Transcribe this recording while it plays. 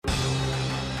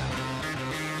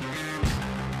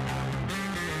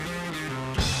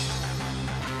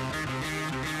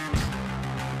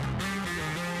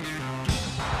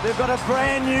They've got a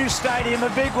brand new stadium, a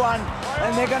big one,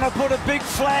 and they're going to put a big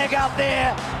flag up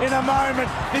there in a moment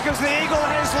because the Eagle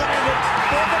has landed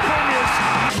for the Premiers.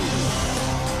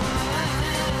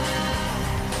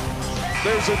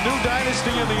 There's a new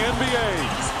dynasty in the NBA.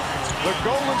 The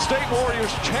Golden State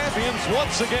Warriors champions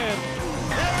once again.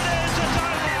 There it is, it's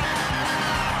over.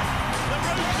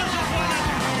 The Roosters have won it.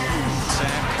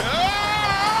 Sam Kerr.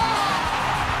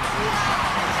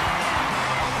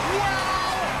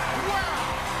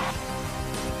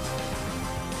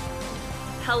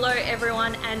 Hello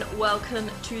everyone and welcome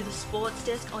to the Sports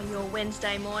Desk on your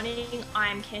Wednesday morning.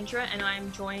 I'm Kendra and I'm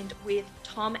joined with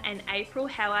Tom and April.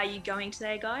 How are you going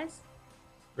today, guys?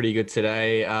 Pretty good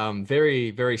today.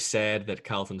 Very, very sad that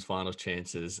Carlton's finals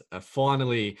chances are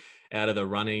finally out of the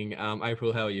running.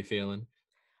 April, how are you feeling?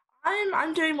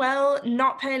 I'm doing well,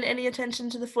 not paying any attention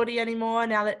to the footy anymore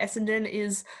now that Essendon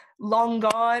is long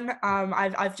gone.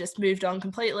 I've just moved on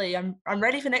completely. I'm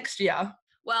ready for next year.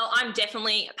 Well, I'm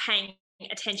definitely paying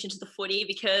attention to the footy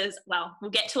because, well, we'll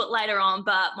get to it later on,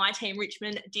 but my team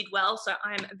Richmond did well, so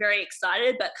I'm very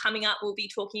excited. But coming up, we'll be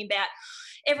talking about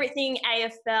everything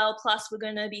AFL, plus we're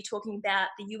going to be talking about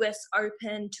the US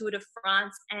Open, Tour de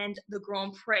France and the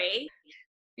Grand Prix.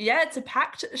 Yeah, it's a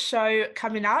packed show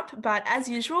coming up, but as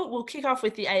usual, we'll kick off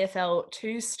with the AFL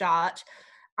to start.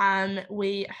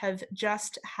 We have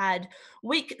just had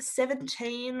week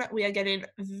 17. We are getting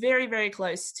very, very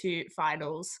close to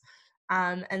finals.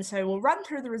 And so we'll run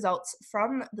through the results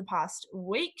from the past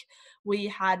week. We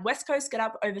had West Coast get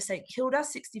up over St Kilda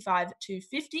 65-50.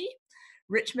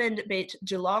 Richmond beat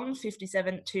Geelong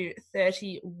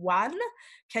 57-31.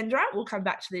 Kendra, we'll come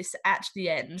back to this at the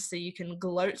end so you can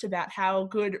gloat about how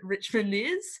good Richmond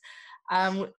is.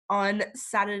 On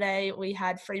Saturday, we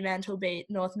had Fremantle beat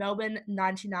North Melbourne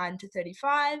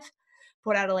 99-35.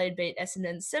 Port Adelaide beat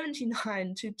Essendon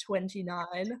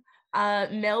 79-29.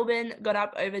 Melbourne got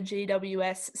up over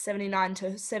GWS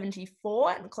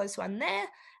 79-74, and a close one there.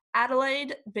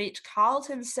 Adelaide beat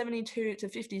Carlton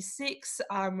 72-56.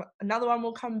 Another one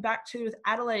we'll come back to with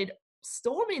Adelaide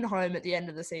storming home at the end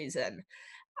of the season.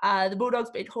 The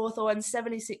Bulldogs beat Hawthorn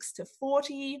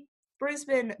 76-40.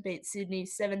 Brisbane beat Sydney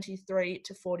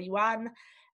 73-41.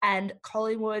 And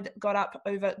Collingwood got up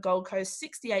over Gold Coast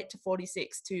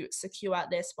 68-46 to secure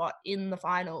their spot in the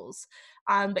finals.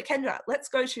 But Kendra, let's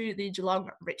go to the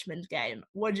Geelong-Richmond game.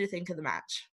 What did you think of the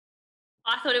match?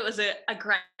 I thought it was a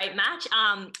great match.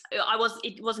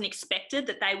 It wasn't expected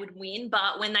that they would win,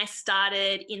 but when they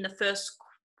started in the first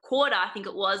quarter, I think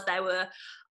it was, they were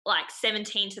like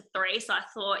 17-3. So I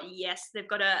thought, yes, they've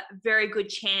got a very good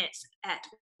chance at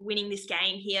winning this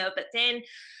game here. But then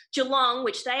Geelong,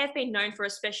 which they have been known for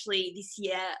especially this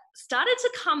year, started to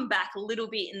come back a little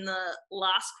bit in the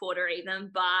last quarter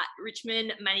even, but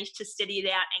Richmond managed to steady it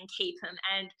out and keep them.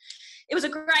 And it was a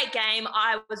great game.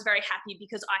 I was very happy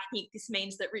because I think this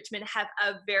means that Richmond have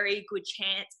a very good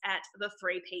chance at the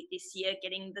three-peat this year,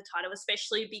 getting the title,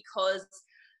 especially because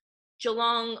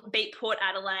Geelong beat Port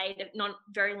Adelaide not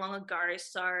very long ago.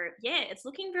 So, yeah, it's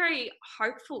looking very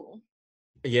hopeful.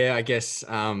 Yeah, I guess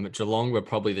Geelong were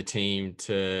probably the team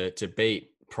to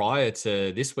beat prior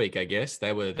to this week. I guess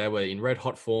they were in red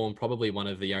hot form, probably one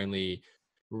of the only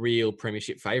real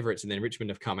premiership favourites, and then Richmond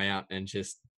have come out and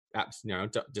just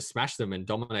smashed them and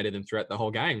dominated them throughout the whole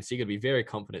game. So you got to be very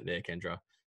confident there, Kendra.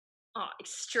 Oh,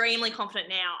 extremely confident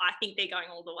now. I think they're going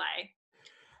all the way.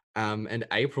 And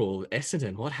April,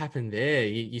 Essendon, what happened there?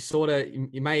 You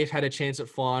may have had a chance at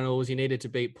finals. You needed to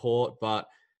beat Port, but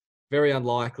very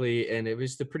unlikely, and it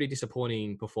was a pretty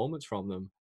disappointing performance from them.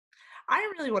 I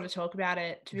don't really want to talk about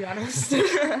it, to be honest.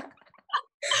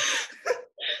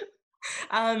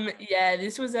 Yeah,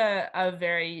 this was a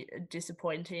very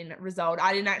disappointing result.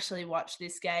 I didn't actually watch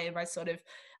this game. I sort of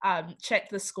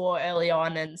checked the score early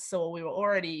on and saw we were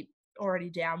already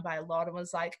down by a lot and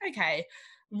was like, okay,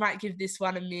 we might give this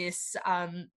one a miss.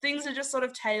 Things are just sort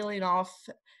of tailing off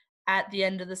at the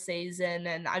end of the season,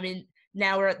 and I mean,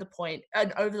 now we're at the point,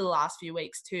 and over the last few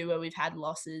weeks too, where we've had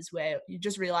losses where you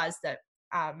just realize that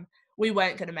we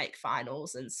weren't going to make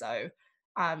finals. And so,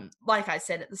 like I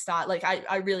said at the start, like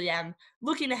I really am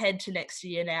looking ahead to next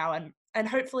year now, and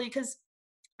hopefully, because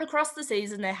across the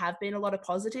season there have been a lot of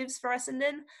positives for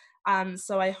Essendon.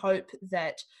 So I hope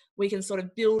that we can sort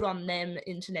of build on them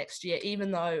into next year,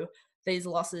 even though these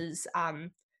losses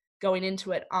going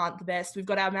into it aren't the best. We've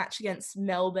got our match against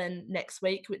Melbourne next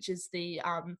week, which is the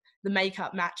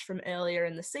make-up match from earlier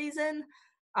in the season.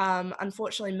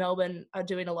 Unfortunately, Melbourne are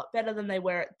doing a lot better than they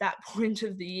were at that point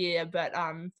of the year, but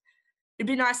it'd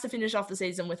be nice to finish off the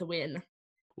season with a win.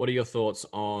 What are your thoughts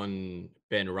on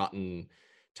Ben Rutten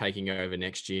taking over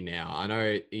next year now. I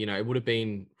know, it would have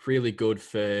been really good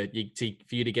for you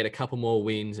to get a couple more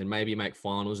wins and maybe make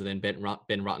finals, and then Ben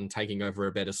Rutten taking over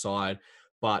a better side.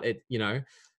 But it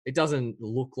doesn't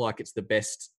look like it's the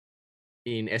best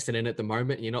in Essendon at the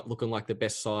moment. You're not looking like the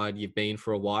best side you've been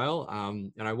for a while.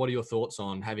 What are your thoughts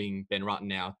on having Ben Rutten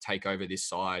now take over this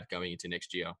side going into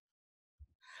next year?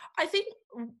 I think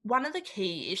one of the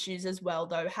key issues as well,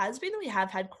 though, has been that we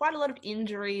have had quite a lot of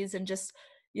injuries and just,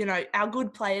 our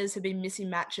good players have been missing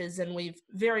matches, and we've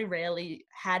very rarely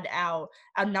had our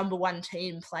number one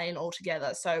team playing all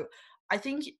together. So I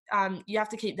think you have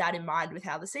to keep that in mind with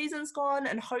how the season's gone,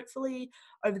 and hopefully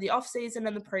over the off season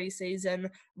and the preseason,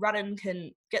 Rutten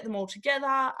can get them all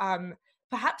together.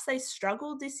 Perhaps they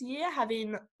struggled this year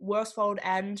having Worsfold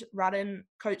and Rutten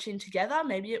coaching together.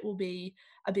 Maybe it will be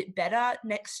a bit better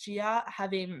next year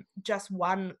having just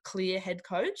one clear head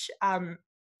coach and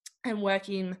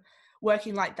working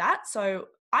like that. So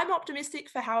I'm optimistic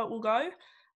for how it will go.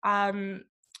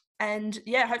 And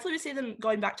yeah, hopefully we see them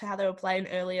going back to how they were playing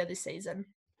earlier this season.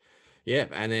 Yeah,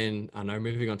 and then I know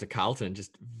moving on to Carlton,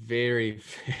 just very,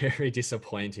 very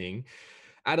disappointing.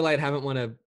 Adelaide haven't won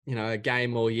a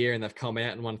game all year, and they've come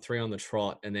out and won 3 on the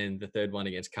trot, and then the third one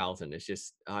against Carlton. It's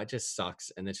just it just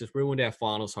sucks, and it's just ruined our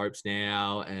finals hopes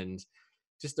now, and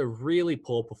just a really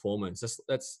poor performance.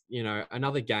 That's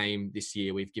another game this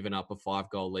year we've given up a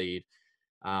 5-goal lead,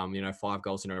 5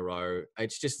 goals in a row.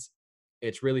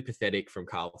 It's really pathetic from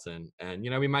Carlton, and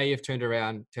we may have turned it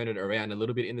around a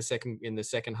little bit in the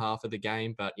second half of the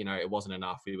game, but it wasn't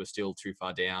enough. We were still too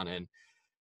far down, and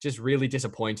just really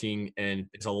disappointing. And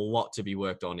there's a lot to be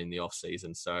worked on in the off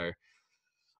season. So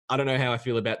I don't know how I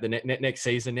feel about the next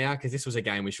season now, because this was a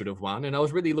game we should have won, and I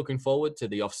was really looking forward to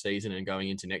the off season and going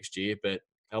into next year. But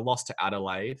a loss to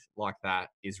Adelaide like that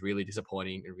is really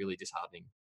disappointing and really disheartening.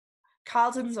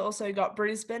 Carlton's also got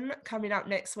Brisbane coming up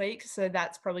next week, so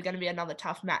that's probably going to be another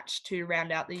tough match to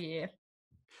round out the year.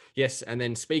 Yes, and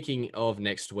then speaking of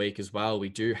next week as well, we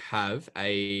do have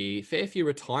a fair few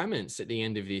retirements at the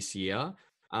end of this year.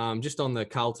 Just on the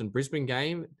Carlton-Brisbane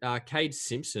game, Cade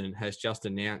Simpson has just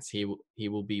announced he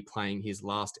will be playing his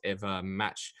last ever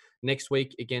match next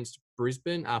week against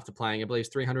Brisbane after playing, I believe,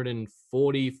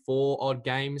 344 odd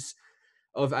games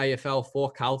of AFL for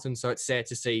Carlton. So it's sad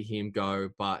to see him go,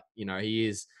 but he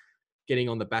is getting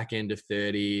on the back end of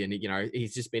 30, and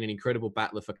he's just been an incredible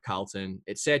battler for Carlton.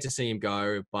 It's sad to see him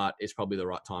go, but it's probably the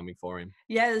right timing for him.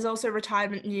 Yeah, there's also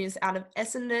retirement news out of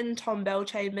Essendon. Tom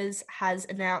Bellchambers has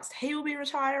announced he will be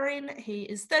retiring. He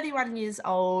is 31 years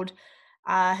old,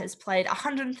 has played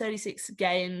 136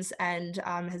 games, and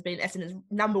has been Essendon's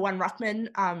number one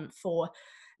ruckman for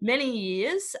many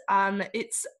years.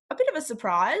 It's a bit of a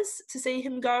surprise to see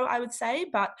him go, I would say,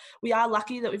 but we are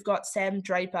lucky that we've got Sam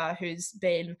Draper, who's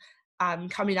been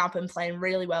coming up and playing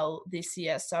really well this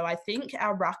year. So I think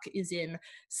our ruck is in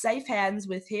safe hands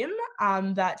with him,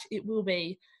 but it will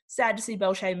be sad to see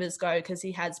Bellchambers go, because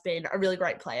he has been a really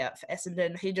great player for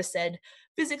Essendon. He just said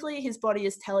physically his body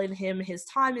is telling him his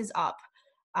time is up.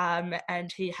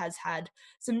 And he has had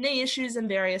some knee issues and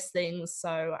various things.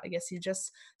 So I guess he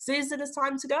just sees it as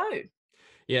time to go.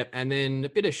 Yep, and then a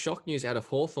bit of shock news out of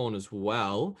Hawthorn as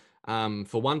well.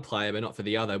 For one player, but not for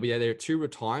the other. But yeah, there are 2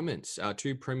 retirements.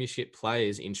 2 premiership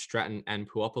players in Stratton and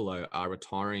Puopolo are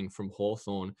retiring from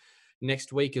Hawthorn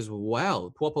next week as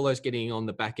well. Puopolo's getting on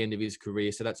the back end of his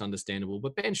career, so that's understandable.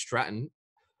 But Ben Stratton,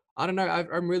 I don't know.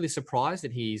 I'm really surprised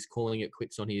that he's calling it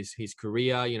quits on his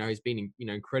career. He's been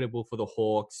incredible for the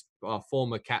Hawks,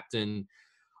 former captain.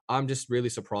 I'm just really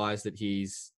surprised that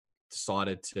he's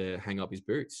decided to hang up his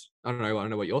boots. I don't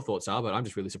know what your thoughts are, but I'm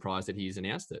just really surprised that he's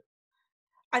announced it.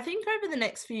 I think over the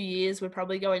next few years, we're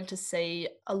probably going to see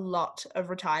a lot of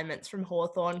retirements from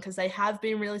Hawthorn, because they have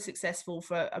been really successful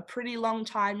for a pretty long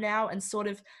time now, and sort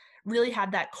of really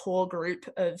had that core group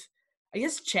of, I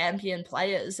guess, champion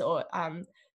players, or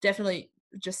definitely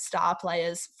just star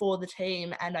players for the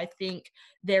team. And I think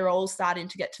they're all starting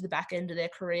to get to the back end of their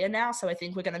career now. So I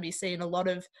think we're going to be seeing a lot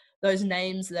of those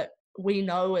names that we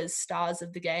know as stars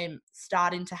of the game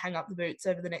starting to hang up the boots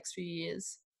over the next few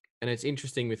years. And it's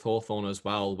interesting with Hawthorn as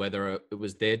well, whether it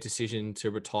was their decision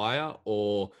to retire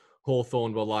or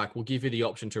Hawthorn were like, we'll give you the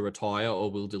option to retire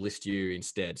or we'll delist you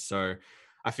instead. So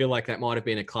I feel like that might have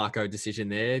been a Clarko decision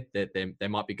there, that they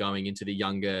might be going into the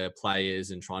younger players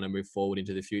and trying to move forward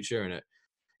into the future. And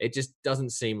it just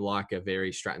doesn't seem like a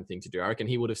very Stratton thing to do. I reckon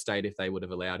he would have stayed if they would have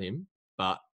allowed him,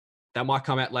 but that might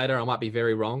come out later. I might be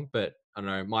very wrong, but I don't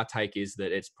know. My take is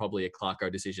that it's probably a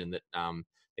Clarko decision that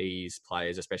these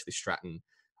players, especially Stratton,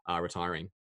 are retiring.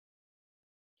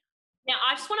 Now,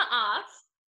 I just want to ask,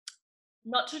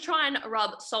 Not to try and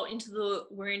rub salt into the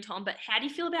wound, Tom, but how do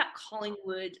you feel about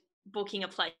Collingwood booking a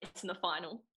place in the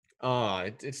final? Oh,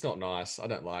 it's not nice. I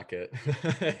don't like it.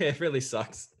 It really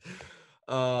sucks.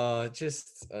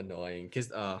 Just annoying.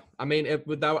 Because I mean,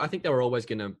 I think they were always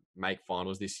going to make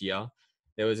finals this year.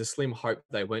 There was a slim hope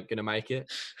they weren't going to make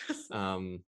it.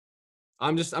 I'm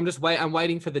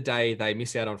waiting for the day they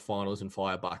miss out on finals and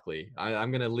fire Buckley.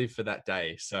 I'm going to live for that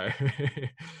day. So,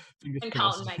 And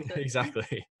Carlton makes it.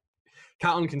 Exactly.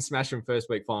 Carlton can smash them first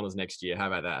week finals next year. How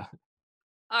about that?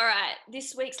 All right,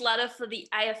 this week's ladder for the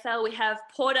AFL, we have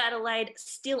Port Adelaide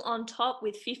still on top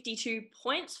with 52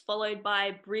 points, followed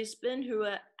by Brisbane, who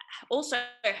also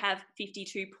have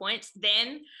 52 points.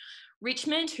 Then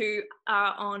Richmond, who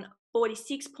are on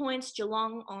 46 points,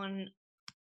 Geelong on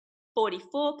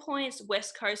 44 points,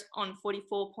 West Coast on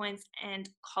 44 points, and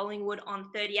Collingwood on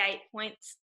 38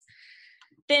 points.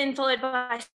 Then followed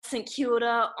by St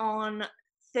Kilda on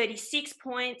 36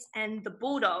 points and the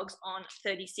Bulldogs on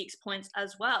 36 points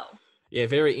as well. Yeah,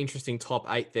 very interesting top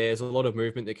 8 there. There's a lot of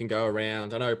movement that can go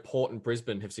around. I know Port and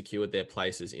Brisbane have secured their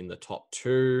places in the top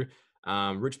 2.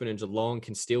 Richmond and Geelong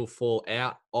can still fall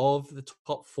out of the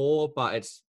top 4, but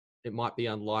it might be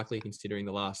unlikely considering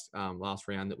the last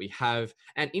round that we have.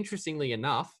 And interestingly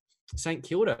enough, St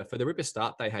Kilda, for the ripper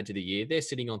start they had to the year, they're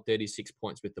sitting on 36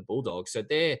 points with the Bulldogs. So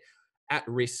they're at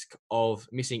risk of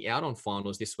missing out on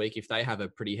finals this week if they have a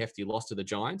pretty hefty loss to the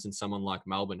Giants and someone like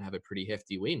Melbourne have a pretty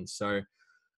hefty win. So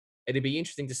it'd be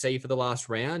interesting to see for the last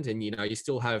round. And, you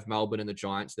still have Melbourne and the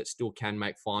Giants that still can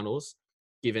make finals,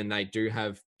 given they do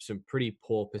have some pretty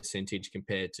poor percentage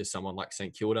compared to someone like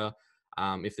St Kilda.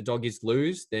 If the Doggies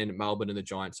lose, then Melbourne and the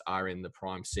Giants are in the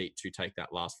prime seat to take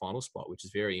that last final spot, which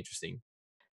is very interesting.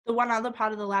 The one other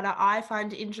part of the ladder I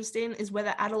find interesting is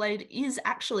whether Adelaide is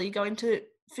actually going to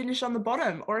finish on the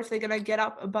bottom or if they're going to get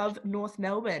up above North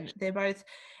Melbourne. They're both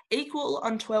equal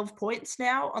on 12 points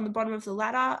now on the bottom of the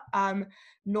ladder.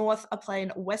 North are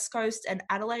playing West Coast and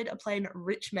Adelaide are playing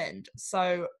Richmond.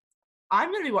 So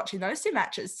I'm going to be watching those 2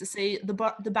 matches to see the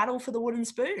battle for the wooden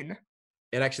spoon.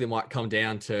 It actually might come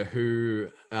down to who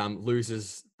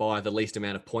loses by the least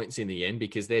amount of points in the end,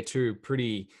 because they're 2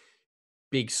 pretty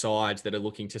big sides that are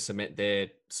looking to cement their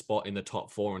spot in the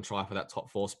top 4 and try for that top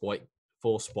 4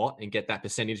 spot and get that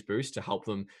percentage boost to help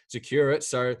them secure it.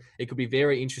 So it could be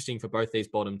very interesting for both these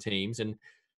bottom teams. And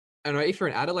if you're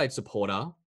an Adelaide supporter,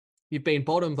 you've been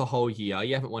bottom the whole year,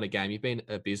 you haven't won a game, you've been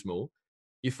abysmal.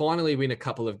 You finally win a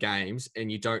couple of games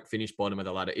and you don't finish bottom of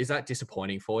the ladder. Is that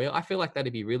disappointing for you? I feel like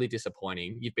that'd be really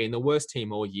disappointing. You've been the worst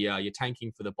team all year. You're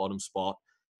tanking for the bottom spot.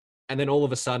 And then all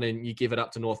of a sudden you give it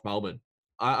up to North Melbourne.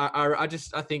 I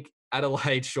think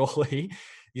Adelaide, surely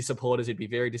your supporters would be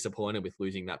very disappointed with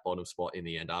losing that bottom spot in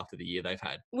the end after the year they've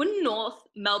had. Wouldn't North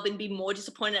Melbourne be more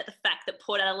disappointed at the fact that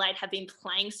Port Adelaide have been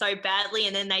playing so badly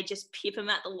and then they just pip them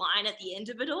at the line at the end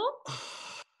of it all?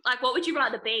 Like, what would you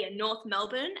rather be, a North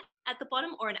Melbourne at the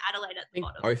bottom or an Adelaide at the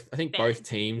bottom? I think both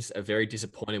teams are very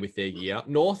disappointed with their year.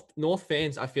 North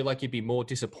fans, I feel like you'd be more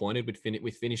disappointed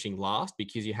with finishing last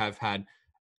because you have had,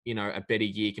 a better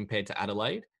year compared to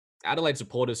Adelaide. Adelaide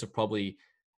supporters have probably,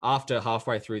 after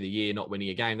halfway through the year not winning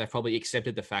a game, they've probably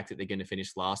accepted the fact that they're going to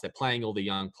finish last. They're playing all the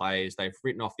young players. They've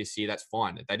written off this year. That's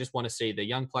fine. They just want to see the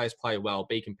young players play well,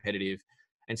 be competitive,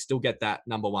 and still get that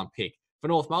number 1 pick. For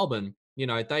North Melbourne,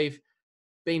 they've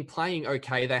been playing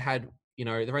okay. They had,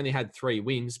 they've only had 3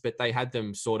 wins, but they had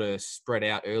them sort of spread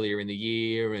out earlier in the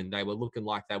year and they were looking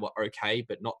like they were okay,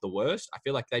 but not the worst. I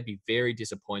feel like they'd be very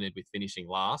disappointed with finishing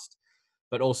last.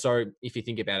 But also, if you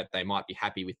think about it, they might be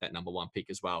happy with that number 1 pick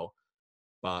as well.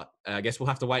 But I guess we'll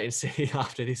have to wait and see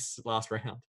after this last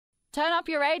round. Turn up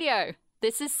your radio.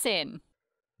 This is Sin.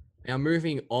 Now,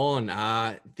 moving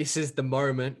on, this is the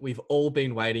moment we've all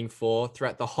been waiting for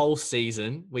throughout the whole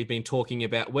season. We've been talking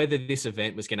about whether this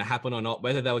event was going to happen or not,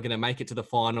 whether they were going to make it to the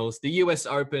finals. The US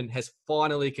Open has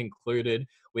finally concluded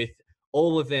with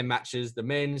all of their matches, the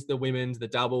men's, the women's, the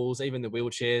doubles, even the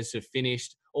wheelchairs have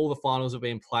finished. All the finals have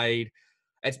been played.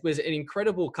 It was an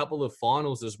incredible couple of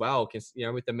finals as well,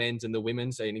 with the men's and the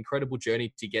women's, an incredible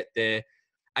journey to get there.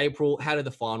 April, how did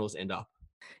the finals end up?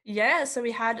 Yeah, so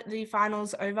we had the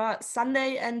finals over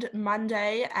Sunday and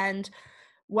Monday. And,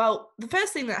 well, the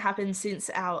first thing that happened since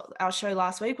our show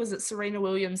last week was that Serena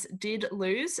Williams did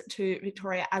lose to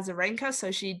Victoria Azarenka,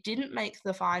 so she didn't make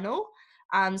the final.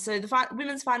 So the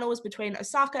women's final was between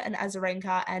Osaka and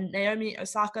Azarenka, and Naomi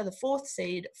Osaka, the 4th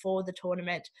seed for the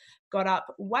tournament, got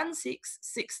up 1-6,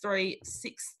 6-3,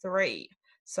 6-3.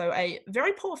 So a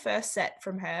very poor first set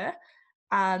from her,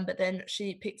 but then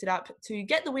she picked it up to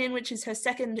get the win, which is her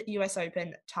 2nd US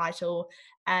Open title,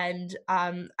 and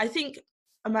I think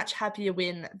a much happier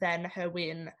win than her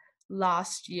win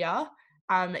last year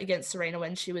against Serena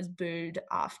when she was booed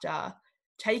after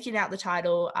taking out the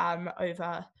title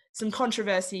over some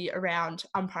controversy around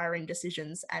umpiring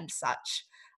decisions and such.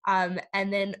 And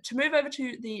then to move over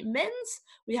to the men's,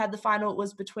 we had the final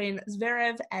was between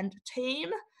Zverev and Thiem,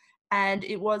 and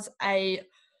it was a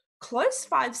close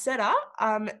 5-setter.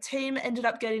 Thiem ended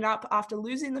up getting up after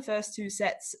losing the first 2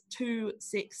 sets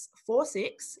 2-6,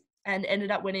 4-6, and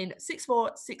ended up winning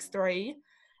 6-4, 6-3,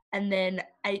 and then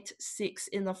 8-6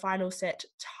 in the final set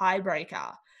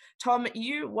tiebreaker. Tom,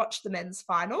 you watched the men's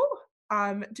final.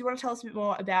 Do you want to tell us a bit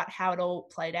more about how it all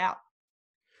played out?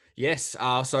 Yes.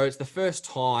 So it's the first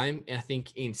time, I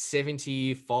think, in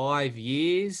 75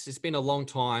 years, it's been a long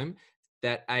time,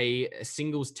 that a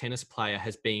singles tennis player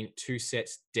has been 2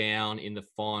 sets down in the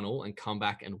final and come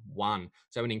back and won.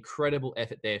 So an incredible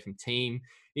effort there from Thiem.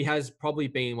 He has probably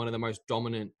been one of the most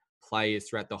dominant players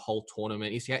throughout the whole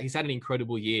tournament. He's had an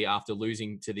incredible year after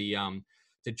losing to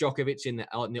to Djokovic in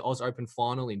the Oz Open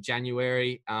final in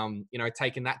January.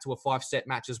 Taking that to a 5-set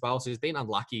match as well. So he's been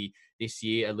unlucky this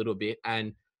year a little bit.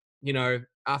 And,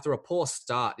 after a poor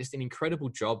start, just an incredible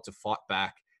job to fight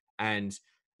back and,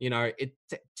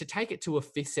 to take it to a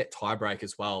 5th set tiebreak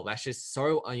as well. That's just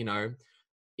so,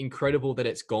 incredible that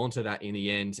it's gone to that in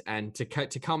the end, and to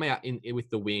come out with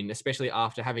the win, especially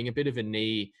after having a bit of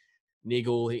a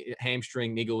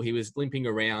hamstring niggle. He was limping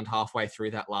around halfway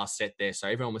through that last set there. So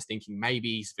everyone was thinking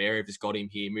maybe Zverev has got him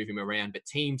here, move him around, but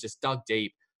Thiem just dug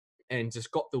deep and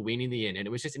just got the win in the end. And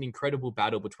it was just an incredible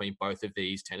battle between both of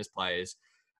these tennis players.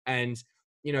 And,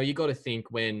 you got to think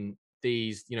when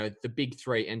these, the big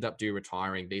three end up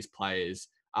retiring, these players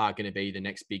are going to be the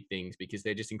next big things because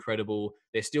they're just incredible.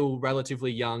 They're still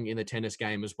relatively young in the tennis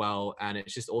game as well. And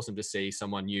it's just awesome to see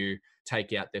someone new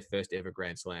take out their first ever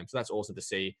Grand Slam. So that's awesome to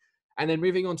see. And then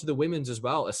moving on to the women's as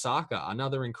well, Osaka,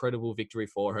 another incredible victory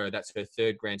for her. That's her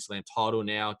 3rd Grand Slam title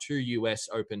now, 2 US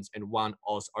Opens and 1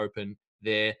 Oz Open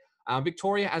there.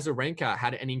 Victoria Azarenka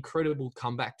had an incredible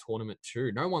comeback tournament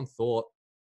too. No one thought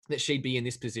that she'd be in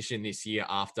this position this year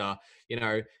after,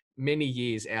 many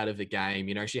years out of the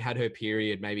game. She had her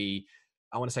period maybe,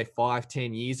 I want to say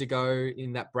 5-10 years ago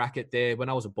in that bracket there. When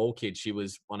I was a ball kid, she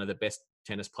was one of the best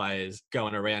tennis players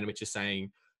going around, which is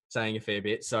saying a fair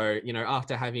bit. So,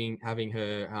 after having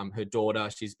her daughter,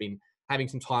 she's been having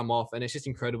some time off, and it's just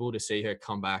incredible to see her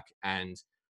come back and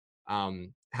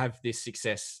have this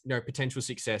success, potential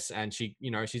success. And she's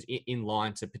in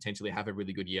line to potentially have a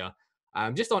really good year.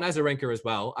 Just on Azarenka as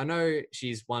well, I know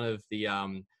she's one of the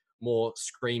more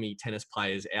screamy tennis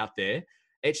players out there.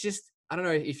 It's just, I don't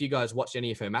know if you guys watched any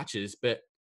of her matches, but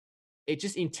it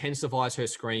just intensifies her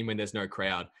scream when there's no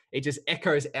crowd. It just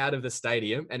echoes out of the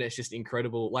stadium, and it's just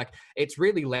incredible. Like, it's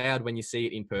really loud when you see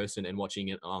it in person and watching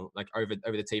it on over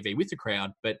the TV with the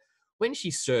crowd. But when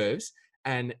she serves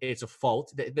and it's a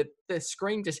fault, the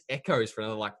scream just echoes for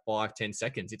another 5-10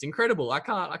 seconds. It's incredible. I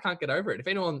can't get over it. If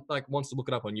anyone wants to look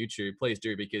it up on YouTube, please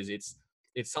do, because it's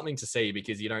something to see,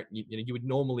 because you would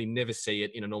normally never see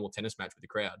it in a normal tennis match with the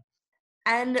crowd.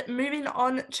 And moving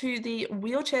on to the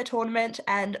wheelchair tournament,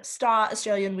 and star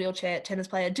Australian wheelchair tennis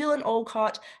player Dylan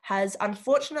Alcott has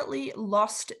unfortunately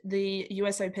lost the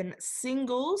US Open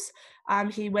singles.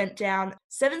 He went down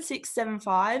 7-6,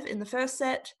 7-5 in the first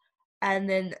set, and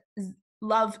then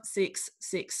love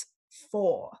 6-6-4.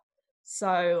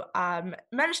 So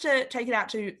managed to take it out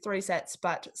to 3 sets,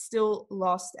 but still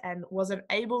lost and wasn't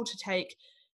able to take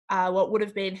what would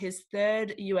have been his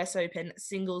 3rd US Open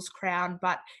singles crown.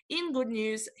 But in good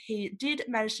news, he did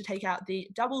manage to take out the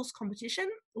doubles competition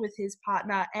with his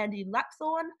partner Andy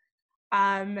Lapthorne,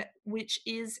 which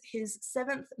is his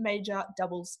 7th major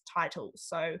doubles title.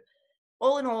 So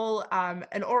all in all,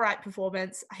 an all right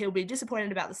performance. He'll be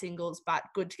disappointed about the singles, but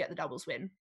good to get the doubles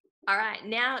win. All right,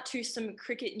 now to some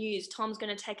cricket news. Tom's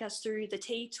going to take us through the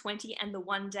T20 and the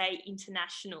one-day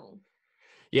international.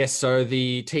 Yes, so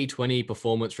the T20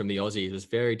 performance from the Aussies was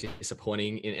very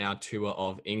disappointing in our tour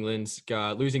of England,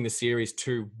 losing the series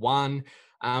 2-1.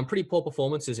 Pretty poor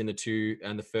performances in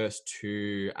the first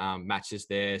two matches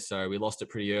there, so we lost it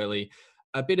pretty early.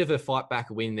 A bit of a fight back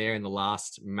win there in the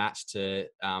last match to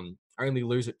only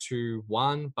lose it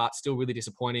 2-1, but still really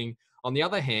disappointing. On the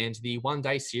other hand, the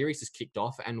one-day series has kicked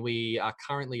off, and we are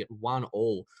currently at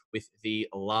 1-1 with the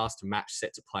last match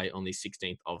set to play on the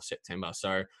 16th of September.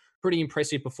 So pretty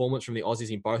impressive performance from the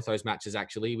Aussies in both those matches,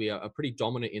 actually. We are pretty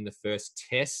dominant in the first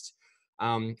test.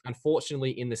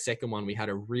 Unfortunately, in the second one, we had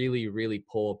a really, really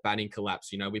poor batting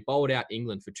collapse. We bowled out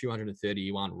England for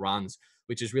 231 runs,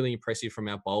 which is really impressive from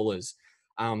our bowlers.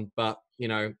 But,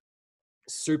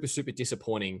 super, super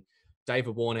disappointing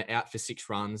David Warner out for 6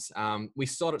 runs. We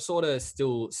sort of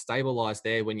still stabilised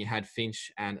there when you had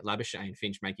Finch and Labuschagne.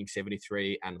 Finch making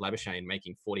 73 and Labuschagne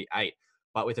making 48.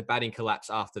 But with a batting collapse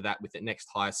after that, with the next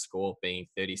highest score being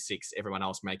 36, everyone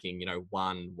else making,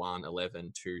 1,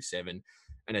 11, 2, 7,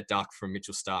 and a duck from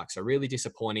Mitchell Starc. So really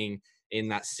disappointing in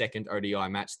that second ODI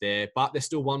match there. But there's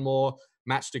still one more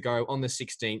match to go on the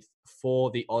 16th for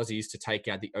the Aussies to take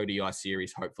out the ODI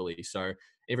series, hopefully. So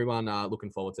everyone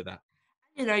looking forward to that.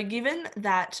 Given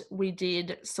that we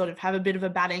did sort of have a bit of a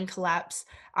batting collapse,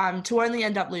 to only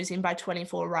end up losing by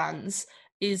 24 runs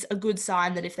is a good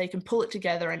sign that if they can pull it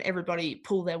together and everybody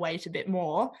pull their weight a bit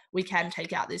more, we can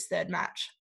take out this third match.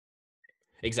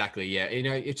 Exactly, yeah.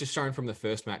 It's just shown from the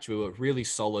first match, we were really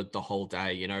solid the whole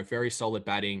day, very solid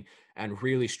batting and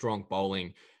really strong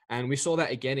bowling. And we saw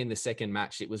that again in the second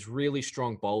match. It was really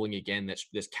strong bowling again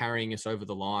that's carrying us over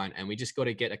the line. And we just got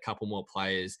to get a couple more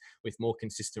players with more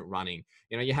consistent running.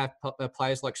 You have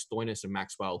players like Stoinis and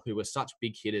Maxwell, who are such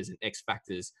big hitters and X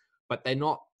factors, but they're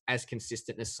not as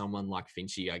consistent as someone like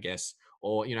Finchy, I guess,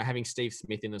 or, having Steve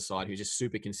Smith in the side, who's just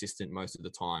super consistent most of the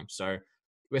time. So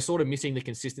we're sort of missing the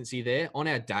consistency there. On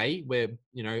our day, we're,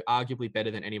 arguably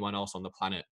better than anyone else on the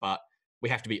planet, but we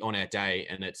have to be on our day,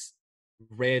 and it's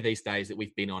rare these days that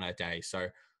we've been on our day. So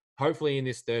hopefully in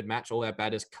this third match, all our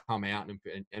batters come out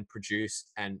and produce,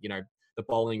 and, the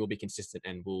bowling will be consistent,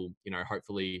 and we'll,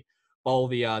 hopefully bowl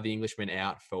the Englishmen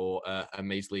out for a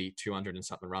measly 200 and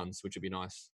something runs, which would be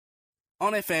nice.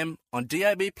 On FM, on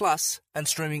DAB+, and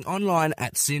streaming online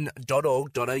at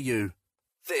sin.org.au.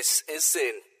 This is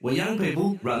Sin, where young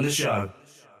people run the show.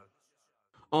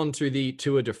 On to the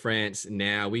Tour de France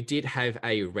now. We did have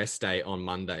a rest day on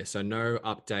Monday, so no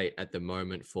update at the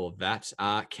moment for that.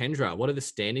 Kendra, what are the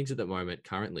standings at the moment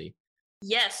currently?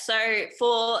 Yes, so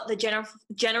for the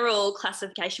general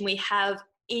classification, we have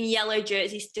in yellow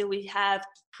jersey still, we have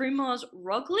Primož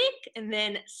Roglič, and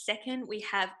then second we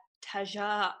have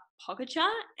Tadej Pogačar,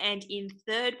 and in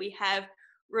third we have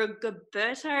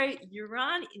Rigoberto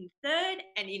Urán in third,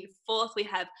 and in fourth we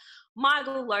have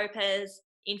Michael Lopez,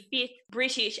 in fifth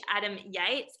British Adam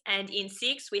Yates, and in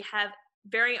sixth we have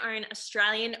very own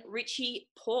Australian Richie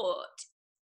Porte.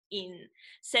 In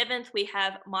seventh we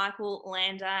have Michael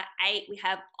Lander, 8 we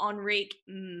have Enrique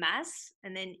Mas,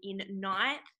 and then in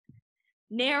ninth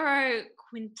Nairo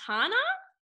Quintana,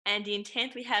 and in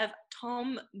 10th we have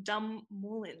Tom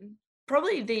Dumoulin.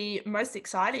 Probably the most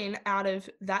exciting out of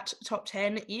that top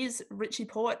 10 is Richie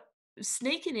Porte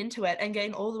sneaking into it and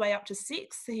getting all the way up to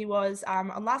 6th. He was,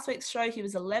 on last week's show, he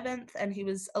was 11th, and he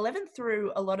was 11th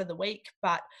through a lot of the week,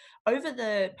 but over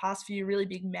the past few really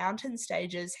big mountain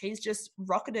stages, he's just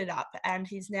rocketed up, and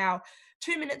he's now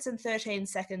 2 minutes and 13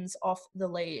 seconds off the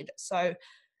lead. So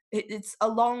it's a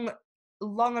long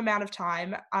amount of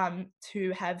time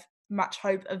to have much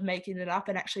hope of making it up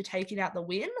and actually taking out the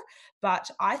win, but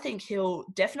I think he'll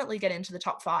definitely get into the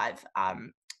top 5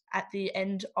 at the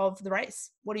end of the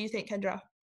race. What do you think, Kendra?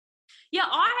 Yeah,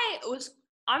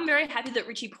 I'm very happy that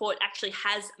Richie Porte actually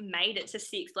has made it to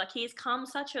 6th. Like, he's come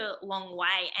such a long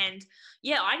way, and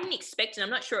yeah, I didn't expect it. I'm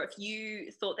not sure if you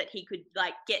thought that he could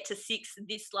get to 6th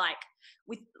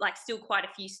with still quite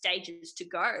a few stages to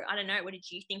go. I don't know. What did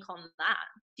you think on that?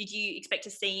 Did you expect to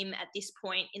see him at this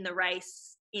point in the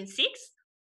race in 6th?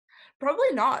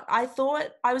 Probably not. I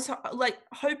was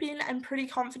hoping and pretty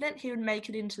confident he would make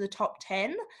it into the top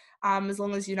 10, as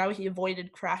long as, he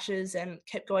avoided crashes and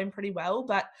kept going pretty well.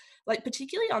 But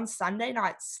particularly on Sunday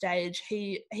night's stage,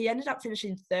 he ended up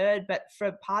finishing 3rd, but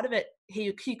for part of it,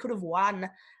 he could have won.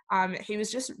 He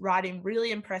was just riding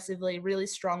really impressively, really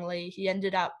strongly. He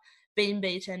ended up being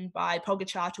beaten by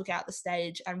Pogačar, took out the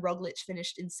stage, and Roglič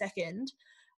finished in 2nd.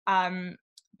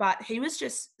 But he was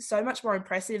just so much more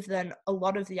impressive than a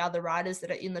lot of the other riders that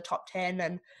are in the top 10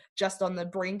 and just on the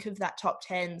brink of that top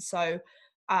 10. So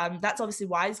that's obviously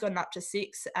why he's gotten up to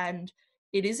 6. And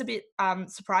it is a bit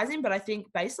surprising, but I think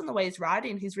based on the way he's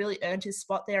riding, he's really earned his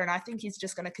spot there. And I think he's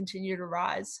just going to continue to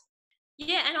rise.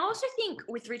 Yeah, and I also think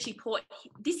with Richie Porte,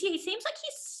 this year, he seems like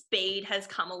his speed has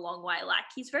come a long way.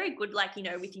 He's very good,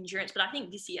 with endurance, but I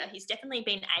think this year he's definitely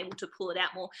been able to pull it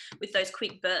out more with those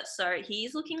quick bursts. So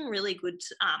he's looking really good,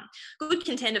 good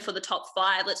contender for the top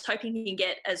 5. Let's hope he can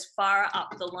get as far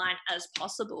up the line as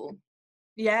possible.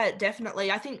 Yeah,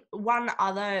 definitely. I think one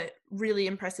other really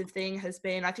impressive thing has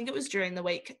been, I think it was during the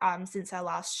week since our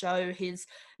last show, his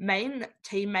main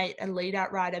teammate and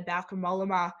lead-out rider, Bauke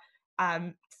Mollema,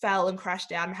 fell and crashed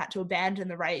down and had to abandon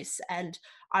the race. And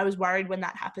I was worried when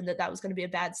that happened that was going to be a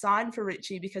bad sign for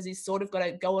Richie, because he's sort of got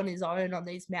to go on his own on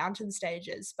these mountain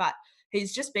stages. But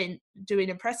he's just been doing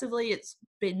impressively. It's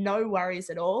been no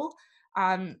worries at all.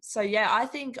 So yeah,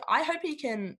 I hope he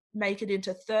can make it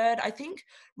into third. I think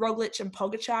Roglic and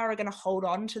Pogačar are going to hold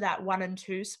on to that 1 and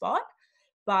 2 spot.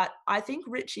 But I think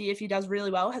Richie, if he does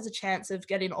really well, has a chance of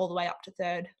getting all the way up to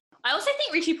third. I also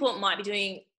think Richie Porte might be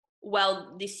doing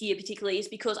well this year, particularly, is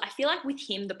because I feel like with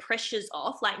him, the pressure's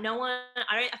off. Like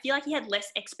I feel like he had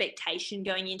less expectation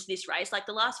going into this race. Like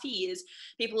the last few years,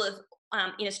 people have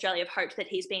in Australia have hoped that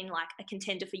he's been like a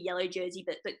contender for yellow jersey,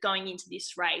 but going into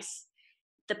this race,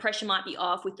 the pressure might be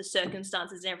off with the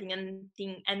circumstances and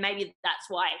everything, and maybe that's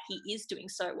why he is doing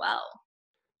so well.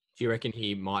 Do you reckon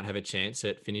he might have a chance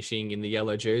at finishing in the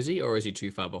yellow jersey, or is he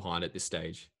too far behind at this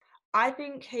stage? I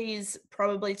think he's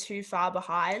probably too far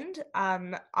behind.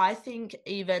 I think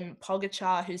even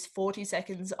Pogačar, who's 40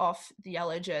 seconds off the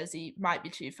yellow jersey, might be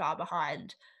too far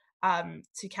behind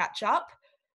to catch up.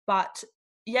 But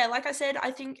yeah, like I said,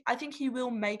 I think he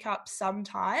will make up some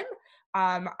time.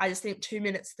 I just think 2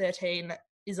 minutes 13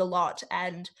 is a lot,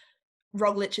 and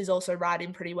Roglic is also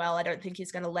riding pretty well. I don't think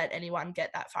he's going to let anyone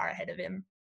get that far ahead of him.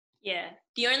 Yeah.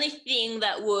 The only thing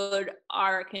that would,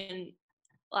 I reckon,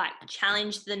 like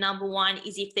challenge the number one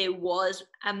is if there was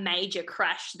a major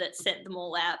crash that sent them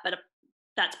all out, but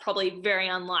that's probably very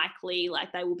unlikely.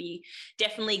 Like they will be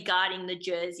definitely guarding the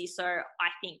jersey. So I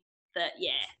think that,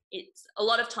 yeah, it's a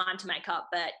lot of time to make up.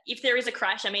 But if there is a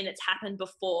crash, I mean, it's happened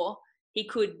before, he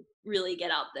could really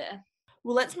get up there.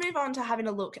 Well, let's move on to having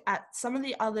a look at some of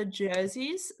the other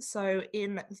jerseys. So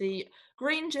in the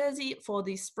green jersey for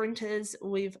the sprinters,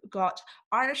 we've got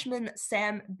Irishman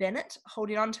Sam Bennett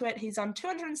holding on to it. He's on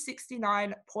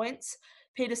 269 points.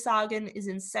 Peter Sagan is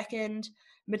in second.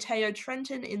 Matteo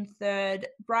Trentin in third.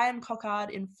 Brian Cockard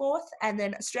in fourth. And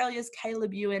then Australia's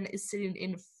Caleb Ewan is sitting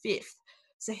in fifth.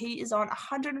 So he is on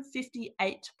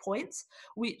 158 points,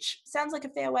 which sounds like a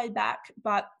fair way back,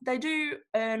 but they do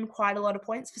earn quite a lot of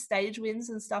points for stage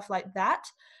wins and stuff like that.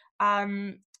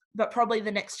 But probably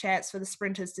the next chance for the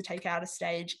sprinters to take out a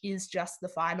stage is just the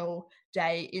final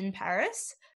day in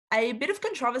Paris. A bit of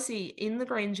controversy in the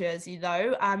green jersey,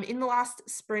 though, in the last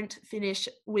sprint finish,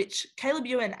 which Caleb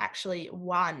Ewan actually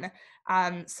won.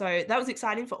 So that was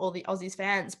exciting for all the Aussies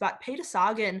fans, but Peter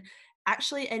Sagan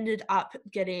actually ended up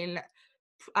getting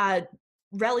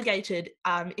relegated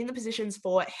in the positions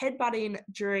for headbutting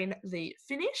during the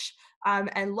finish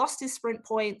and lost his sprint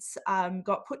points,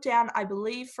 got put down, I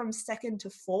believe, from second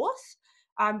to fourth.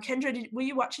 Kendra, were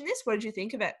you watching this? What did you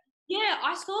think of it? Yeah,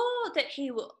 I saw that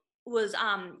he was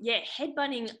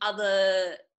headbutting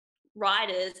other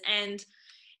riders, and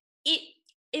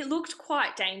it looked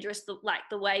quite dangerous,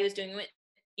 the way he was doing it.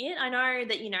 I know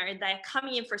that, they're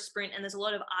coming in for a sprint and there's a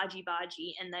lot of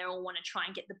argy-bargy and they all want to try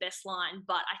and get the best line.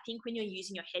 But I think when you're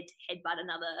using your head to headbutt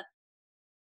another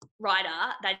rider,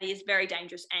 that is very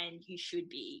dangerous, and you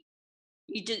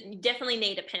definitely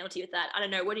need a penalty with that. I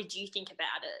don't know. What did you think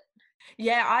about it?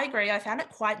 Yeah, I agree. I found it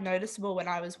quite noticeable when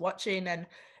I was watching, and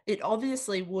it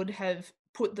obviously would have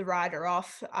put the rider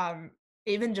off,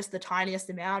 even just the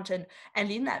tiniest amount. And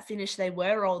in that finish, they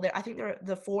were all there. I think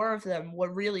the four of them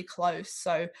were really close.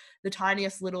 So the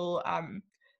tiniest little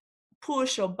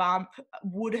push or bump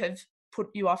would have put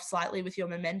you off slightly with your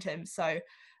momentum. So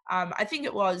I think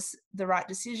it was the right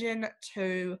decision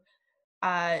to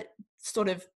sort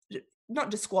of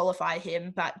not disqualify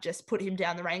him, but just put him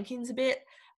down the rankings a bit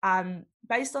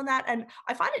based on that. And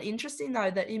I find it interesting,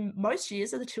 though, that in most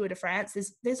years of the Tour de France,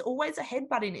 there's always a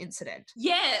headbutting incident.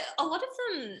 Yeah, a lot of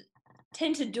them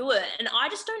tend to do it, and I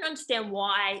just don't understand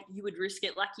why you would risk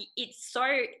it. Like, it's so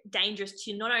dangerous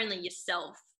to not only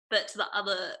yourself, but to the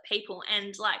other people.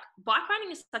 And like, bike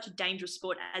riding is such a dangerous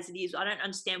sport as it is. I don't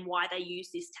understand why they use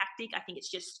this tactic. I think it's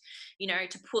just,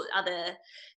 to put other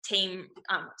team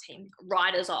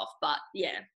riders off. But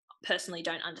yeah, personally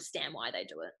don't understand why they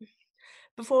do it.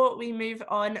 Before we move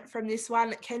on from this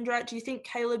one, Kendra, do you think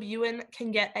Caleb Ewan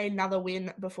can get another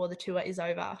win before the tour is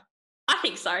over? I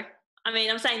think so. I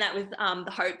mean, I'm saying that with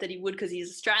the hope that he would, because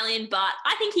he's Australian, but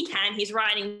I think he can. He's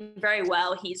riding very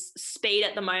well. His speed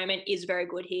at the moment is very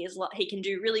good. He can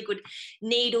do really good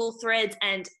needle threads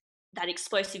and that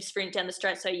explosive sprint down the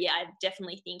straight. So yeah, I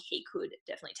definitely think he could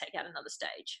definitely take out another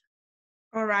stage.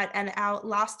 All right, and our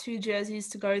last two jerseys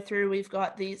to go through, we've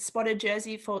got the spotted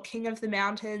jersey for King of the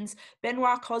Mountains.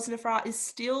 Benoit Cosnefroid is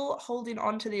still holding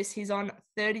on to this. He's on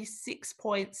 36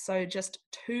 points, so just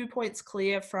 2 points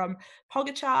clear from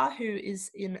Pogačar, who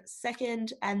is in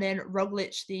second, and then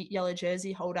Roglic, the yellow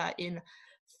jersey holder, in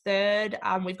third.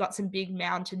 We've got some big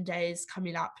mountain days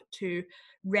coming up to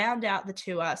round out the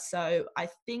tour, so I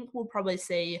think we'll probably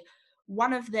see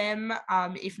one of them,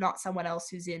 if not someone else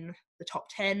who's in the top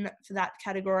 10 for that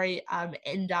category,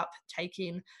 end up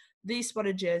taking the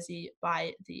spotted jersey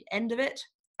by the end of it.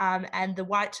 and the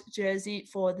white jersey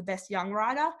for the best young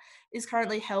rider is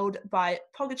currently held by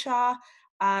Pogačar.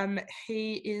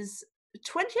 He is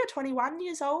 20 or 21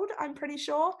 years old, I'm pretty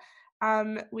sure,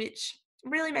 which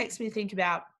really makes me think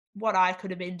about what I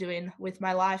could have been doing with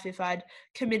my life if I'd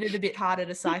committed a bit harder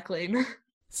to cycling.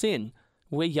 Sin,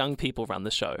 we're young people run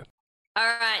the show. All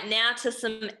right, now to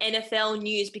some NFL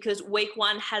news because week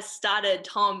 1 has started.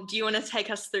 Tom, do you want to take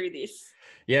us through this?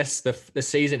 Yes, the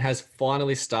season has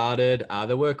finally started.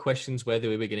 There were questions whether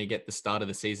we were going to get the start of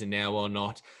the season now or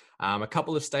not. A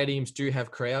couple of stadiums do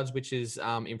have crowds, which is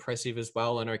impressive as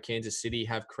well. I know Kansas City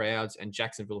have crowds and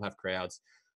Jacksonville have crowds.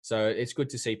 So it's good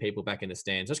to see people back in the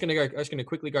stands. I'm just going to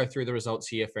quickly go through the results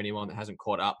here for anyone that hasn't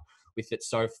caught up with it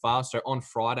so far. So on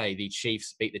Friday, the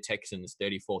Chiefs beat the Texans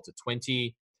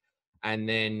 34-20. And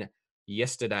then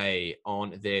yesterday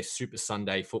on their Super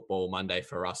Sunday football Monday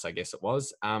for us, I guess it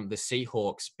was, the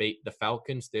Seahawks beat the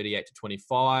Falcons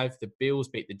 38-25. The Bills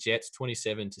beat the Jets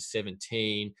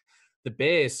 27-17. The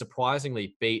Bears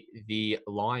surprisingly beat the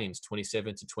Lions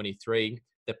 27-23.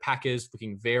 The Packers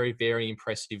looking very, very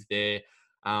impressive there,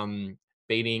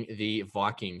 beating the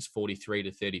Vikings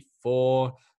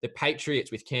 43-34. The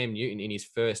Patriots with Cam Newton in his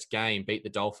first game beat the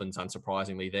Dolphins,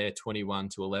 unsurprisingly there,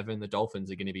 21-11. The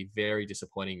Dolphins are going to be very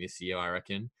disappointing this year, I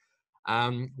reckon.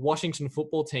 Washington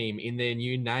football team in their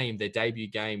new name, their debut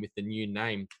game with the new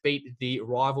name, beat the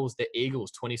rivals, the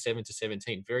Eagles,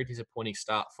 27-17. Very disappointing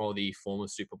start for the former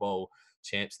Super Bowl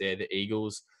champs there, the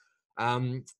Eagles.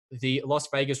 The Las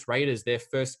Vegas Raiders, their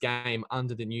first game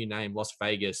under the new name, Las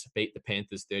Vegas, beat the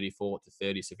Panthers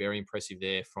 34-30. So very impressive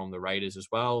there from the Raiders as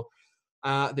well.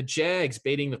 The Jags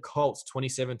beating the Colts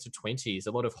 27-20. There's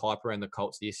a lot of hype around the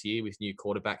Colts this year with new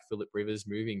quarterback Phillip Rivers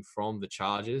moving from the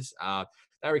Chargers.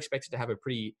 They were expected to have a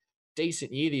pretty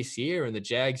decent year this year, and the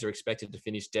Jags are expected to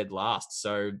finish dead last.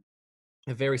 So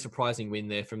a very surprising win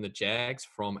there from the Jags,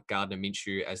 from Gardner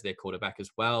Minshew as their quarterback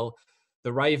as well.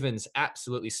 The Ravens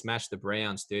absolutely smashed the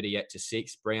Browns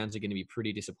 38-6. Browns are going to be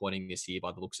pretty disappointing this year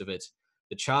by the looks of it.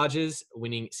 The Chargers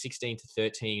winning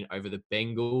 16-13 over the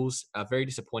Bengals. A very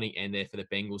disappointing end there for the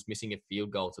Bengals, missing a field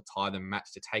goal to tie the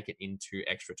match to take it into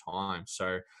extra time.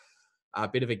 So a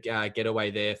bit of a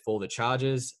getaway there for the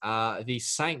Chargers. The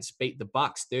Saints beat the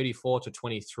Bucks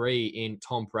 34-23 in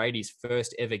Tom Brady's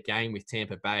first ever game with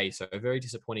Tampa Bay. So very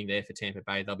disappointing there for Tampa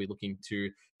Bay. They'll be looking to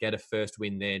get a first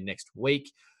win there next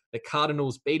week. The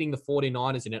Cardinals beating the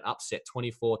 49ers in an upset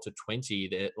 24-20,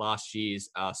 the last year's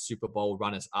Super Bowl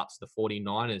runners-ups, the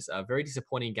 49ers. A very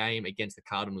disappointing game against the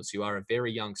Cardinals, who are a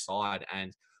very young side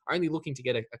and only looking to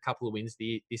get a couple of wins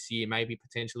this year, maybe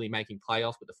potentially making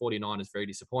playoffs, but the 49ers very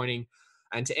disappointing.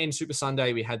 And to end Super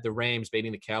Sunday, we had the Rams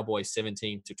beating the Cowboys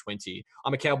 17-20.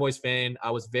 I'm a Cowboys fan.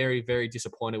 I was very, very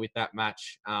disappointed with that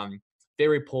match.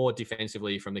 Very poor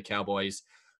defensively from the Cowboys.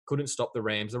 Couldn't stop the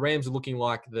Rams. The Rams are looking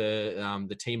like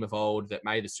the team of old that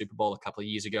made the Super Bowl a couple of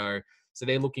years ago. So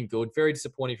they're looking good. Very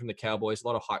disappointing from the Cowboys. A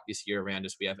lot of hype this year around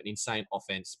us. We have an insane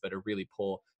offense, but a really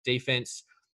poor defense.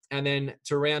 And then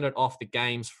to round it off, the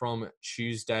games from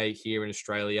Tuesday here in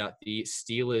Australia, the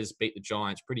Steelers beat the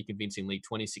Giants pretty convincingly,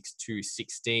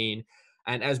 26-16.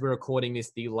 And as we're recording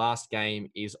this, the last game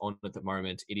is on at the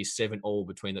moment. It is 7-7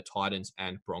 between the Titans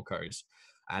and Broncos.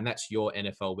 And that's your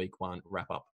NFL Week 1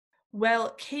 wrap-up.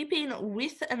 Well, keeping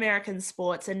with American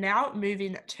sports and now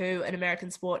moving to an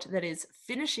American sport that is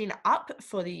finishing up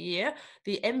for the year,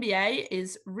 the NBA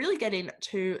is really getting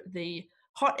to the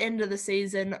hot end of the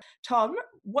season. Tom,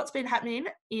 what's been happening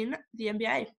in the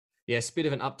NBA? Yes, a bit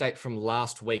of an update from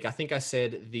last week. I think I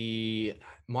said the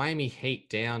Miami Heat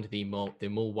downed the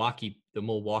Milwaukee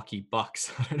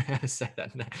Bucks. I don't know how to say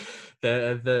that.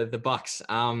 The Bucks.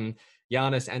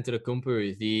 Giannis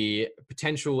Antetokounmpo, the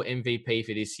potential MVP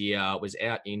for this year, was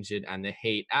out injured, and the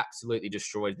Heat absolutely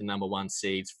destroyed the number 1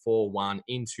 seeds 4-1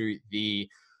 into the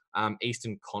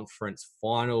Eastern Conference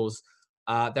Finals.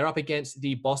 They're up against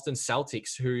the Boston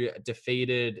Celtics, who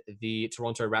defeated the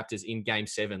Toronto Raptors in Game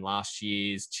 7, last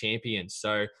year's champions.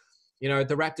 So, you know,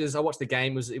 the Raptors, I watched the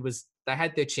game, they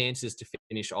had their chances to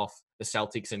finish off the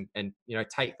Celtics and you know,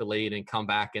 take the lead and come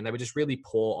back, and they were just really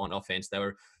poor on offense. There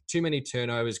were too many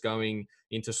turnovers going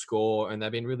into score, and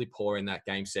they've been really poor in that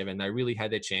Game 7. They really had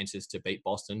their chances to beat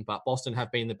Boston, but Boston have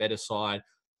been the better side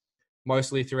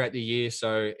mostly throughout the year.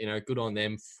 So, you know, good on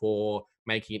them for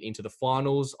making it into the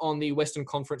finals. On the Western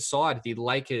Conference side, the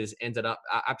Lakers ended up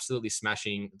absolutely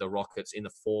smashing the Rockets in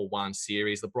the 4-1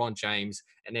 series. LeBron James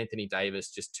and Anthony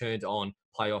Davis just turned on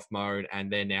playoff mode, and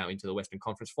they're now into the Western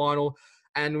Conference final.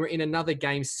 And we're in another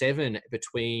Game 7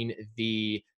 between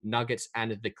the Nuggets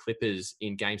and the Clippers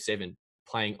in Game 7.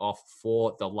 playing off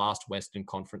for the last Western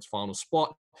Conference final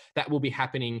spot. That will be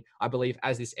happening, I believe,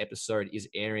 as this episode is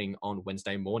airing on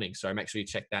Wednesday morning. So make sure you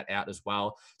check that out as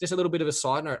well. Just a little bit of a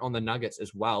side note on the Nuggets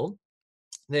as well.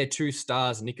 Their two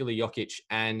stars, Nikola Jokic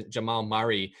and Jamal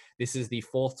Murray. This is the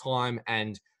fourth time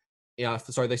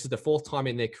this is the fourth time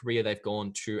in their career they've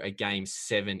gone to a Game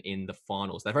 7 in the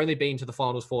finals. They've only been to the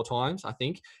finals 4 times, I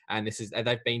think, and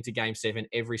they've been to Game 7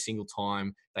 every single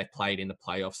time they've played in the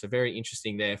playoffs. So very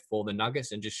interesting there for the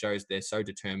Nuggets, and just shows they're so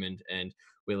determined and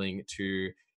willing to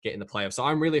get in the playoffs. So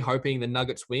I'm really hoping the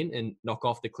Nuggets win and knock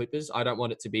off the Clippers. I don't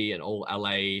want it to be an all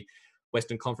LA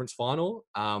Western Conference final.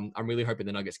 I'm really hoping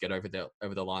the Nuggets get over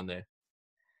the line there.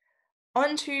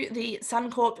 On to the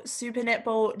Suncorp Super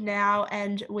Netball now,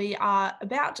 and we are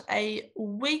about a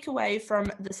week away from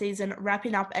the season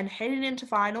wrapping up and heading into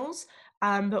finals.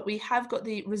 But we have got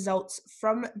the results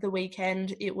from the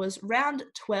weekend. It was round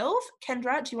 12.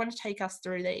 Kendra, do you want to take us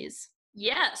through these?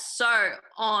 Yeah, so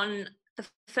on the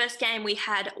first game, we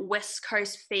had West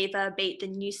Coast Fever beat the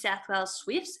New South Wales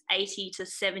Swifts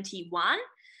 80-71.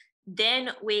 Then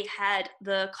we had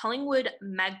the Collingwood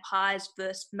Magpies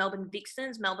versus Melbourne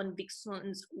Vixens. Melbourne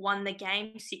Vixens won the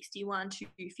game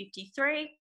 61-53.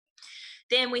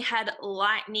 Then we had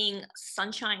Lightning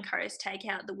Sunshine Coast take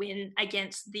out the win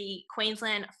against the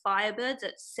Queensland Firebirds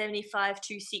at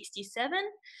 75-67.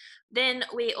 Then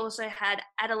we also had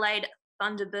Adelaide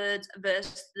Thunderbirds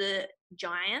versus the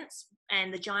Giants,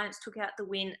 and the Giants took out the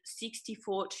win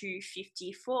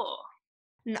 64-54.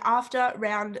 And after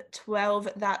round 12,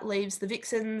 that leaves the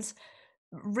Vixens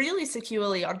really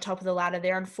securely on top of the ladder.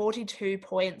 They're on 42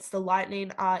 points. The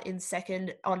Lightning are in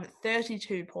second on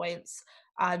 32 points.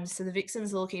 So the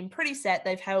Vixens are looking pretty set.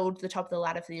 They've held the top of the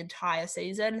ladder for the entire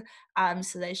season.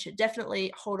 So they should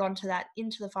definitely hold on to that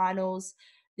into the finals.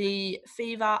 The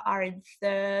Fever are in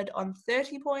third on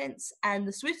 30 points, and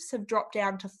the Swifts have dropped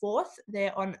down to fourth.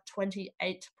 They're on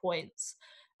 28 points.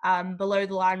 Below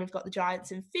the line, we've got the Giants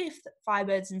in fifth,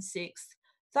 Firebirds in sixth,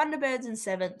 Thunderbirds in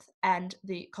seventh, and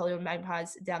the Collingwood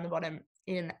Magpies down the bottom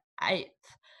in eighth.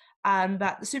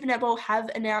 But the Super Netball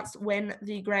have announced when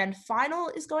the grand final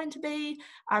is going to be.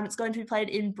 It's going to be played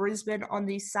in Brisbane on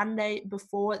the Sunday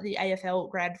before the AFL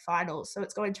grand final. So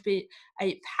it's going to be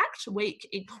a packed week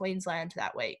in Queensland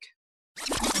that week.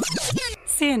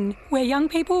 Sin, where young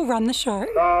people run the show.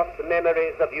 Soft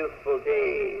memories of youthful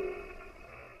days.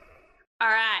 All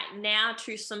right, now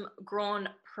to some Grand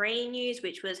Prix news,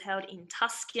 which was held in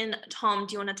Tuscan. Tom,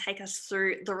 do you want to take us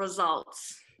through the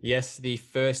results? Yes, the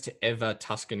first ever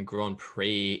Tuscan Grand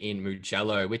Prix in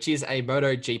Mugello, which is a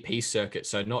MotoGP circuit,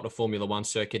 so not a Formula One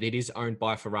circuit. It is owned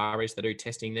by Ferraris that do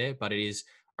testing there, but it is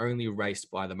only raced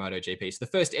by the MotoGP. So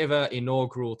the first ever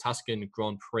inaugural Tuscan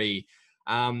Grand Prix.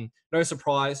 No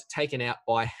surprise, taken out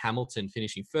by Hamilton,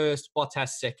 finishing first,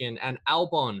 Bottas second, and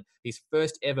Albon, his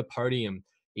first ever podium.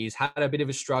 He's had a bit of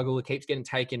a struggle. He keeps getting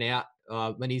taken out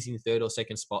when he's in third or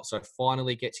second spot. So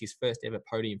finally gets his first ever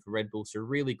podium for Red Bull. So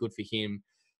really good for him.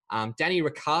 Danny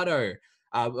Ricciardo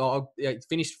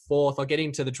finished fourth. I'll get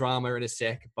into the drama in a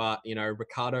sec, but,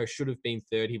 Ricciardo should have been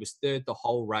third. He was third the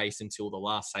whole race until the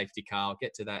last safety car. I'll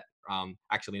get to that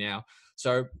actually now.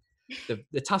 So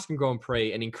the Tuscan Grand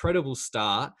Prix, an incredible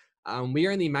start. We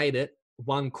only made it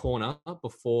one corner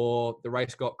before the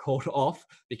race got called off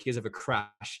because of a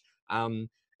crash.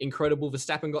 Incredible.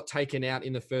 Verstappen got taken out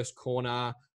in the first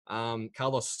corner.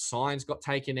 Carlos Sainz got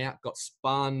taken out, got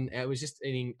spun. It was just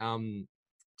an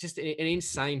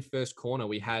insane first corner.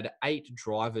 We had 8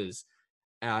 drivers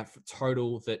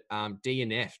total that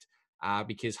DNF'd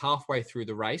because halfway through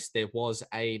the race, there was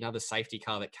another safety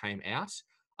car that came out.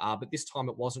 But this time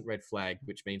it wasn't red flag,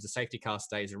 which means the safety car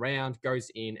stays around,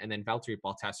 goes in, and then Valtteri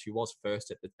Bottas, who was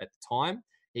first at the time,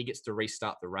 he gets to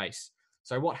restart the race.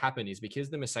 So what happened is,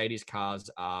 because the Mercedes cars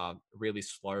are really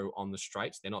slow on the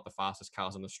straights, they're not the fastest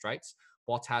cars on the straights,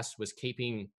 Bottas was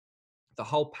keeping the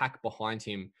whole pack behind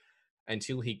him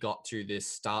until he got to this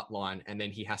start line, and then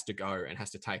he has to go and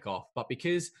has to take off. But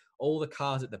because all the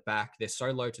cars at the back, they're so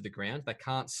low to the ground, they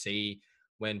can't see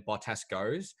when Bottas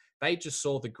goes. They just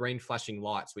saw the green flashing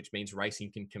lights, which means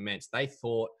racing can commence. They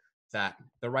thought that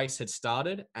the race had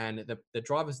started, and the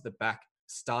drivers at the back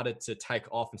started to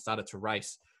take off and started to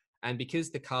race. And because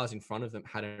the cars in front of them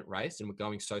hadn't raced and were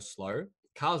going so slow,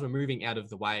 cars were moving out of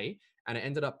the way, and it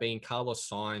ended up being Carlos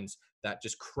Sainz that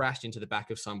just crashed into the back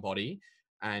of somebody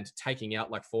and taking out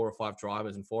like 4 or 5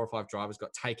 drivers, and 4 or 5 drivers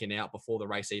got taken out before the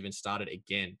race even started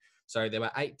again. So there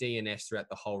were 8 DNFs throughout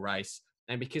the whole race.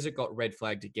 And because it got red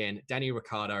flagged again, Danny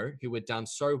Ricciardo, who had done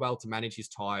so well to manage his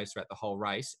tyres throughout the whole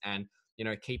race and,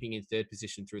 keeping in third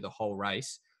position through the whole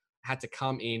race, had to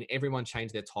come in, everyone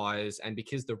changed their tyres, and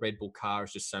because the Red Bull car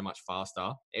is just so much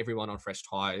faster, everyone on fresh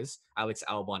tyres, Alex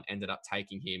Albon ended up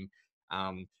taking him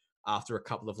after a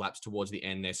couple of laps towards the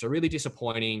end there. So really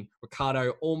disappointing.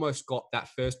 Ricciardo almost got that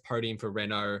first podium for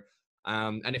Renault.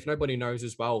 And if nobody knows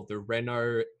as well, the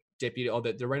Renault deputy or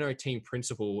the Renault team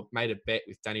principal made a bet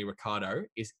with Danny Ricciardo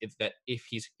is that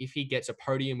if he gets a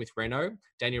podium with Renault,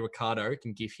 Danny Ricciardo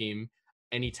can give him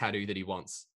any tattoo that he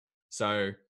wants.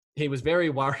 So he was very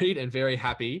worried and very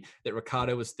happy that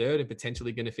Ricciardo was third and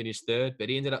potentially going to finish third, but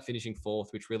he ended up finishing fourth,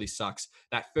 which really sucks.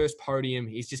 That first podium,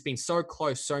 he's just been so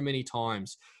close so many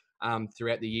times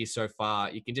throughout the year so far.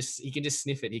 He can just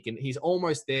sniff it. He's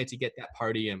almost there to get that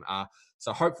podium.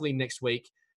 So hopefully next week,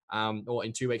 or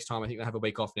in 2 weeks' time, I think they have a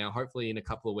week off now. Hopefully in a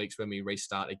couple of weeks when we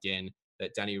restart again,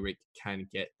 that Danny Ric can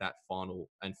get that final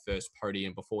and first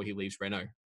podium before he leaves Renault.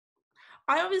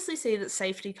 I obviously see that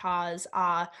safety cars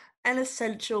are an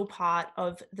essential part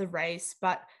of the race,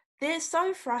 but they're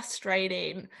so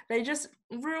frustrating. They just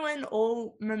ruin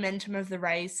all momentum of the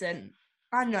race. And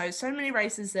I know so many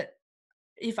races that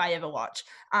if I ever watch,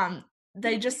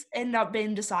 they just end up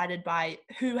being decided by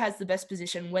who has the best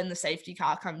position when the safety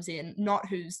car comes in, not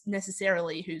who's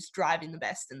driving the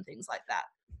best and things like that.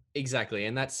 Exactly,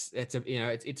 and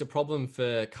it's a problem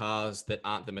for cars that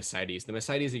aren't the Mercedes. The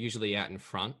Mercedes are usually out in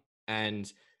front,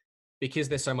 and because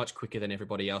they're so much quicker than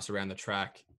everybody else around the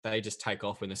track, they just take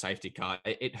off in the safety car.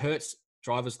 It hurts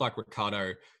drivers like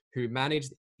Ricciardo, who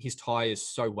managed his tyres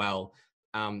so well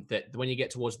that when you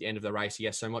get towards the end of the race, he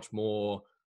has so much more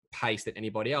pace than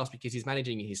anybody else because he's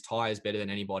managing his tyres better than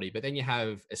anybody. But then you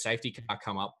have a safety car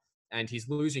come up and he's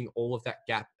losing all of that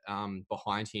gap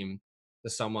behind him to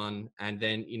someone. And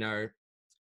then,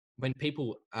 when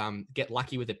people get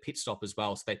lucky with a pit stop as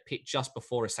well, so they pit just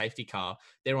before a safety car,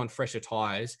 they're on fresher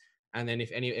tyres. And then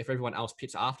if everyone else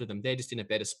pits after them, they're just in a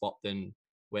better spot than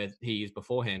where he is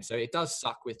beforehand. So it does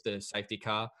suck with the safety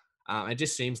car. It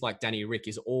just seems like Danny Ric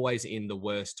is always in the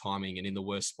worst timing and in the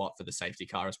worst spot for the safety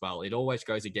car as well. It always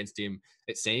goes against him,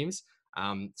 it seems.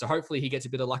 So hopefully he gets a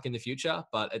bit of luck in the future,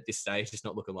 but at this stage, it's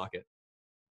not looking like it.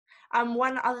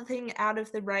 One other thing out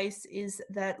of the race is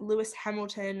that Lewis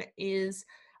Hamilton is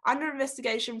under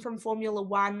investigation from Formula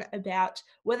One about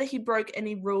whether he broke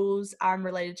any rules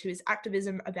related to his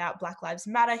activism about Black Lives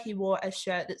Matter. He wore a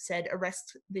shirt that said,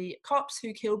 "Arrest the cops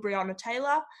who killed Breonna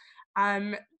Taylor."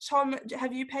 Tom,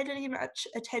 have you paid any much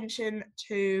attention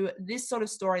to this sort of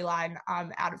storyline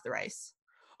out of the race?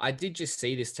 I did just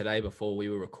see this today before we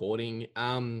were recording.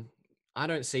 I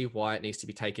don't see why it needs to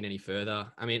be taken any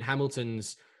further. I mean,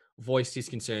 Hamilton's voiced his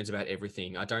concerns about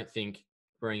everything. I don't think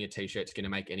wearing a t-shirt is going to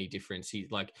make any difference. You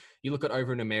look at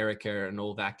over in America and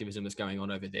all the activism that's going on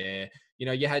over there.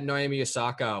 You had Naomi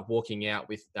Osaka walking out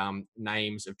with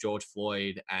names of George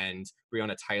Floyd and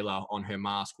Breonna Taylor on her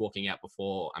mask, walking out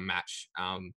before a match.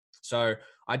 So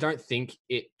I don't think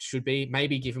it should be.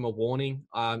 Maybe give him a warning,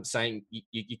 saying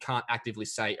you can't actively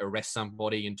say arrest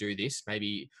somebody and do this.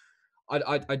 Maybe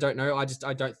I don't know.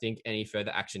 I don't think any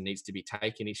further action needs to be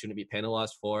taken. He shouldn't be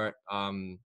penalised for it.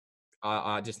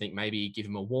 I just think maybe give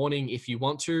him a warning if you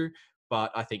want to,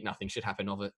 but I think nothing should happen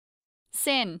of it.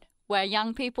 Sin, where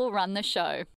young people run the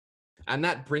show. And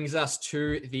that brings us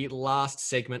to the last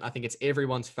segment. I think it's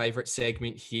everyone's favourite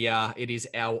segment here. It is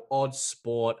our odd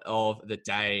sport of the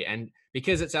day. And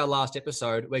because it's our last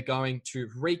episode, we're going to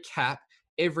recap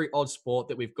every odd sport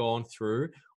that we've gone through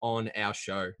on our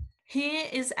show. Here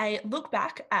is a look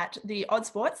back at the odd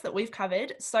sports that we've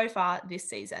covered so far this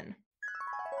season.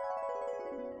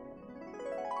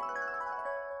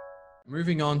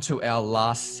 Moving on to our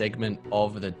last segment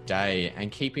of the day,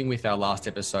 and keeping with our last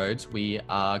episodes, we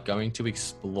are going to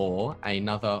explore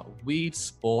another weird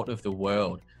sport of the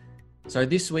world. So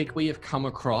this week we have come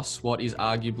across what is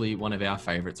arguably one of our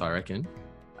favourites, I reckon.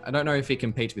 I don't know if it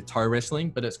competes with toe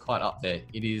wrestling, but it's quite up there.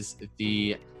 It is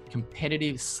the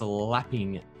competitive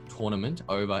slapping tournament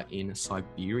over in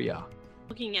Siberia.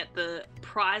 Looking at the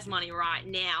prize money right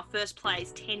now, first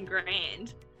place 10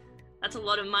 grand. That's a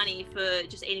lot of money for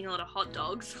just eating a lot of hot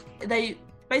dogs. They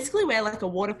basically wear like a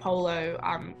water polo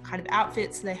kind of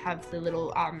outfits. They have the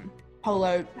little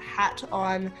polo hat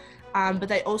on, but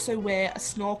they also wear a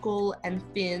snorkel and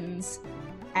fins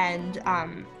and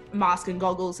mask and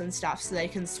goggles and stuff so they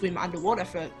can swim underwater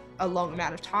for a long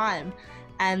amount of time.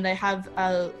 And they have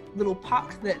a little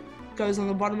puck that goes on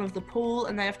the bottom of the pool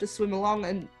and they have to swim along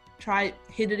and try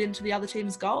hit it into the other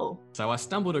team's goal. So I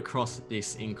stumbled across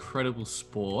this incredible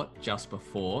sport just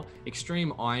before.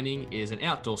 Extreme ironing is an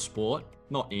outdoor sport,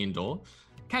 not indoor.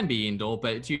 Can be indoor,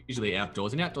 but it's usually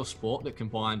outdoors. An outdoor sport that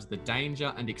combines the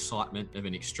danger and excitement of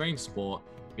an extreme sport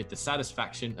with the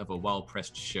satisfaction of a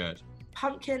well-pressed shirt.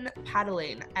 pumpkin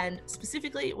paddling, and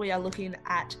specifically we are looking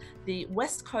at the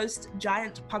West Coast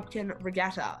Giant Pumpkin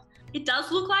Regatta. It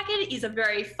does look like it is a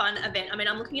very fun event. I mean,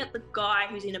 I'm looking at the guy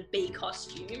who's in a bee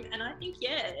costume, and I think,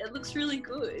 yeah, it looks really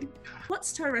good.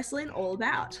 What's toe wrestling all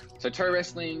about? So toe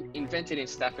wrestling, invented in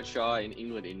Staffordshire in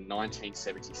England in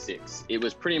 1976. It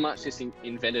was pretty much just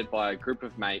invented by a group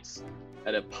of mates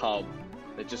at a pub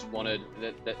that just wanted,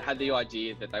 that had the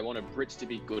idea that they wanted Brits to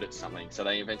be good at something. So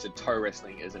they invented toe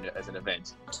wrestling as an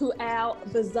event. To our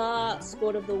bizarre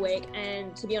sport of the week,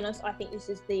 and to be honest, I think this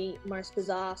is the most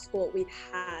bizarre sport we've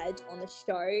had on the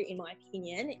show, in my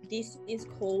opinion. This is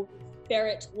called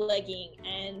ferret legging,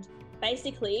 and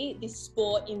basically this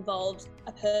sport involves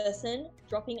a person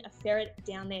dropping a ferret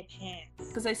down their pants.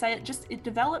 Because they say it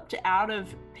developed out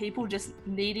of people just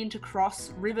needing to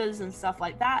cross rivers and stuff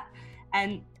like that,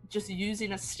 and just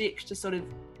using a stick to sort of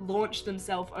launch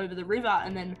themselves over the river.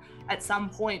 And then at some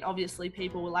point, obviously,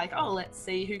 people were like, oh, let's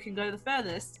see who can go the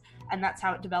furthest. And that's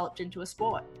how it developed into a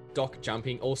sport. Dock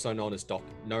jumping, also known as dock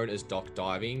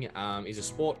diving, is a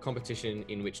sport competition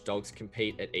in which dogs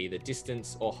compete at either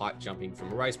distance or height jumping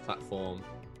from a raised platform,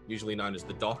 usually known as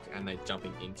the dock, and they're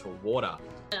jumping into water.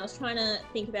 I was trying to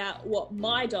think about what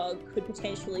my dog could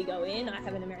potentially go in. I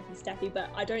have an American Staffy, but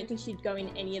I don't think she'd go in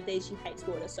any of these. She hates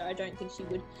water, so I don't think she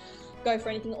would go for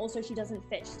anything. Also, she doesn't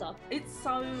fetch stuff. It's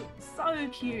so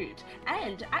cute.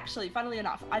 And actually, funnily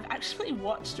enough, I've actually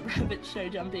watched rabbit show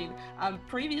jumping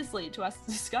previously to us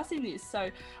discussing this,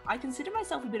 so I consider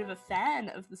myself a bit of a fan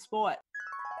of the sport.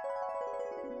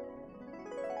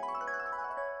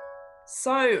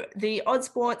 So the odd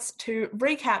sports, to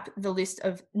recap the list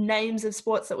of names of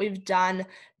sports that we've done,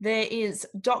 there is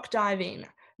dock diving,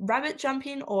 rabbit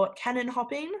jumping or cannon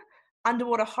hopping,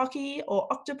 underwater hockey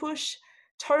or octopus,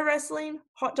 toe wrestling,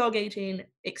 hot dog eating,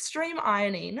 extreme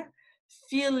ironing,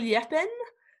 fjelljeppen,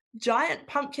 giant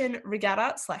pumpkin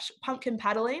regatta / pumpkin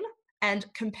paddling,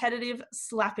 and competitive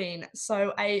slapping.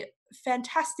 So a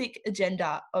fantastic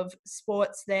agenda of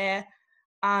sports there.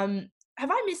 Have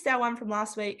I missed our one from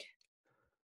last week?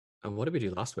 And what did we do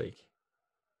last week?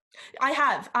 I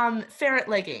have, ferret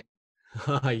legging.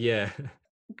 Yeah.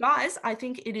 Guys, I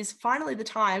think it is finally the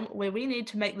time where we need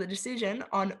to make the decision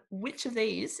on which of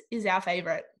these is our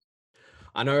favourite.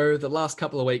 I know the last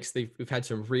couple of weeks we've had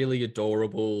some really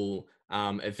adorable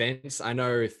events. I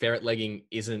know ferret legging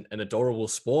isn't an adorable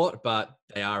sport, but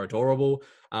they are adorable.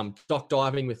 Dock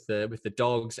diving with the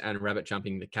dogs and rabbit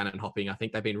jumping, the cannon hopping, I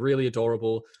think they've been really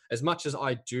adorable. As much as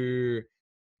I do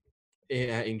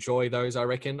enjoy those, I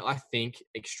reckon, I think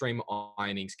extreme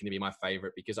ironing is going to be my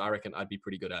favourite, because I reckon I'd be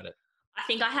pretty good at it. I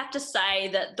think I have to say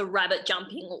that the rabbit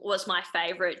jumping was my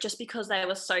favourite, just because they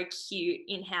were so cute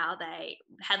in how they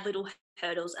had little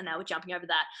hurdles and they were jumping over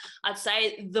that. I'd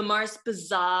say the most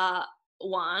bizarre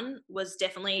one was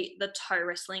definitely the toe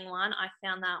wrestling one. I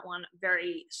found that one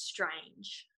very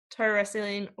strange. Toe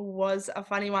wrestling was a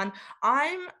funny one.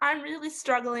 I'm really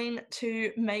struggling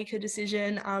to make a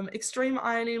decision. Extreme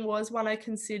ironing was one I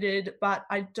considered, but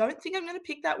I don't think I'm going to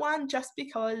pick that one, just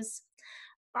because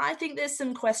I think there's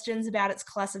some questions about its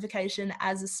classification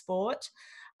as a sport.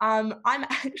 I'm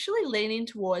actually leaning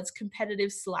towards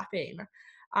competitive slapping.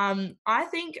 I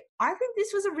think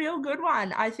this was a real good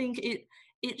one. I think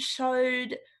it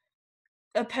showed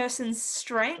a person's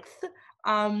strength,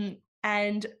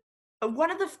 and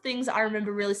one of the things I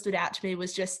remember really stood out to me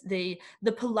was just the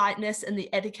politeness and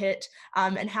the etiquette,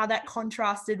 and how that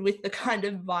contrasted with the kind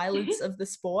of violence of the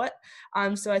sport.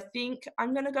 So I think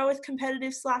I'm going to go with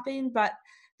competitive slapping, but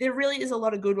there really is a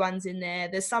lot of good ones in there.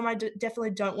 There's some I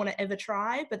definitely don't want to ever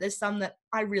try, but there's some that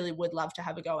I really would love to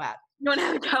have a go at. You want to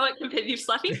have a go at competitive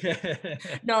slapping?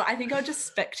 No, I think I'll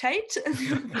just spectate.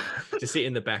 Just sit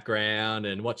in the background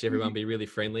and watch everyone be really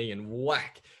friendly and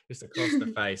whack just across the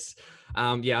face.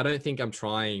 Yeah, I don't think I'm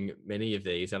trying many of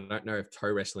these. I don't know if toe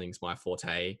wrestling's my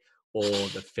forte or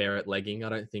the ferret legging. I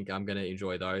don't think I'm going to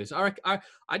enjoy those. I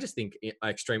just think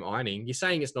extreme ironing, you're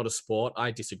saying it's not a sport. I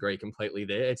disagree completely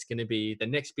there. It's going to be the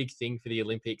next big thing for the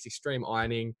Olympics, extreme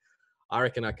ironing. I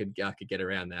reckon I could get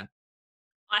around that.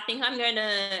 I think I'm going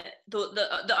to,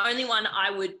 the only one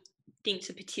I would think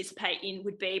to participate in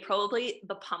would be probably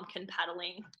the pumpkin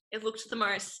paddling. It looked the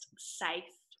most safe.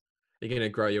 You're going to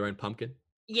grow your own pumpkin?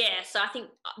 Yeah, so I think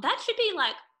that should be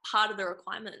like part of the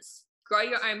requirements. Grow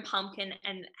your own pumpkin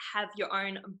and have your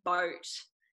own boat.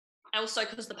 Also,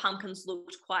 because the pumpkins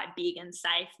looked quite big and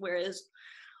safe, whereas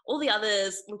all the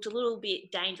others looked a little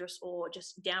bit dangerous or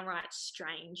just downright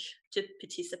strange to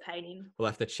participate in. We'll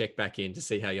have to check back in to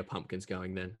see how your pumpkin's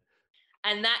going then.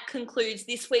 And that concludes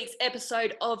this week's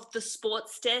episode of The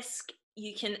Sports Desk.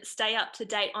 You can stay up to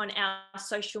date on our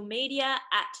social media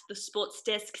at the Sports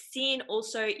Desk Sin.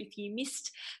 Also, if you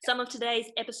missed some of today's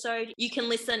episode, you can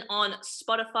listen on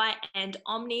Spotify and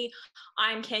Omni.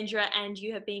 I'm Kendra, and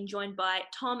you have been joined by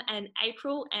Tom and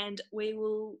April, and we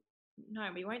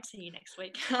won't see you next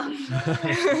week.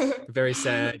 Very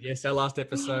sad. Yes, our last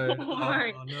episode. No.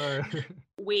 Oh, no.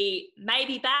 We may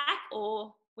be back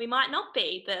or we might not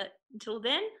be, but until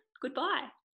then, goodbye.